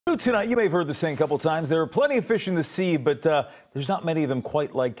Tonight, you may have heard this saying a couple times. There are plenty of fish in the sea, but there's not many of them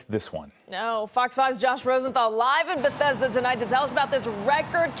quite like this one. No, Fox 5's Josh Rosenthal live in Bethesda tonight to tell us about this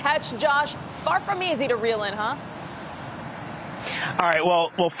record catch, Josh. Far from easy to reel in, huh? All right,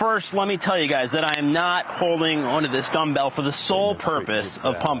 well, first, let me tell you guys that I am not holding onto this dumbbell for the sole purpose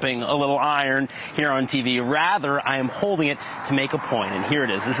of pumping a little iron here on TV. Rather, I am holding it to make a point, and here it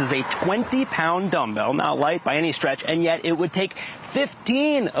is. This is a 20-pound dumbbell, not light by any stretch, and yet it would take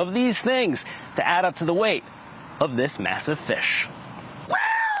 15 of these things to add up to the weight of this massive fish.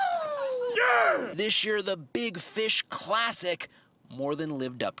 Yeah! This year, the Big Fish Classic more than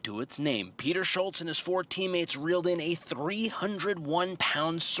lived up to its name. Peter Schultz and his 4 teammates reeled in a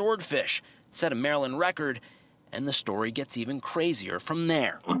 301-pound swordfish, set a Maryland record, and the story gets even crazier from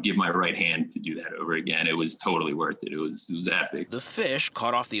there. I would give my right hand to do that over again. It was totally worth it. It was epic. The fish,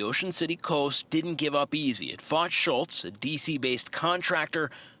 caught off the Ocean City coast, didn't give up easy. It fought Schultz, a D.C.-based contractor,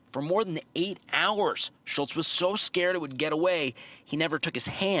 for more than 8 hours. Schultz was so scared it would get away, he never took his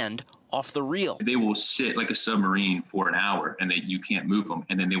hand off the reel. They will sit like a submarine for an hour and you can't move them.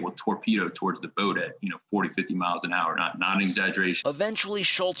 And then they will torpedo towards the boat at, 40, 50 miles an hour. Not an exaggeration. Eventually,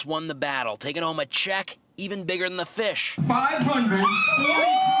 Schultz won the battle, taking home a check even bigger than the fish.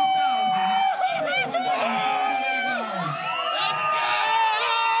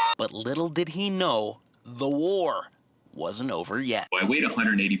 $542,648. But little did he know, the war wasn't over yet. I weighed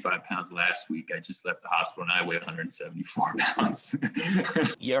 185 pounds last week. I just left the hospital and I weigh 174 pounds.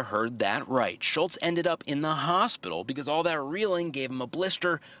 You heard that right. Schultz ended up in the hospital because all that reeling gave him a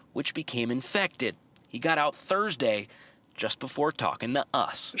blister, which became infected. He got out Thursday, just before talking to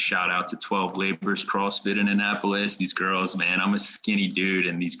us. Shout out to 12 Laborers CrossFit in Annapolis. These girls, man, I'm a skinny dude,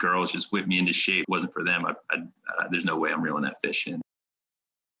 and these girls just whipped me into shape. It wasn't for them. There's no way I'm reeling that fish in.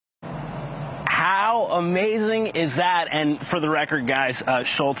 How amazing is that? And for the record, guys,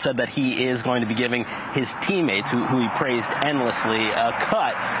 Schultz said that he is going to be giving his teammates, who he praised endlessly, a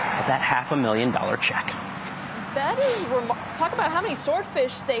cut of that $500,000 check. That is talk about how many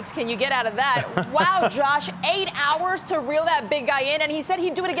swordfish steaks can you get out of that. Wow, Josh, 8 hours to reel that big guy in, and he said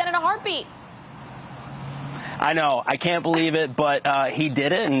he'd do it again in a heartbeat. I know, I can't believe it, but he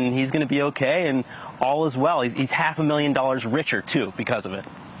did it, and he's going to be okay, and all is well. He's $500,000 richer, too, because of it.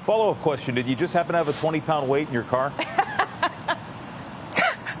 Follow-up question, did you just happen to have a 20-pound weight in your car?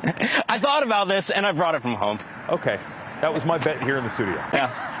 I thought about this, and I brought it from home. Okay, that was my bet here in the studio. Yeah.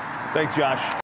 Thanks, Josh.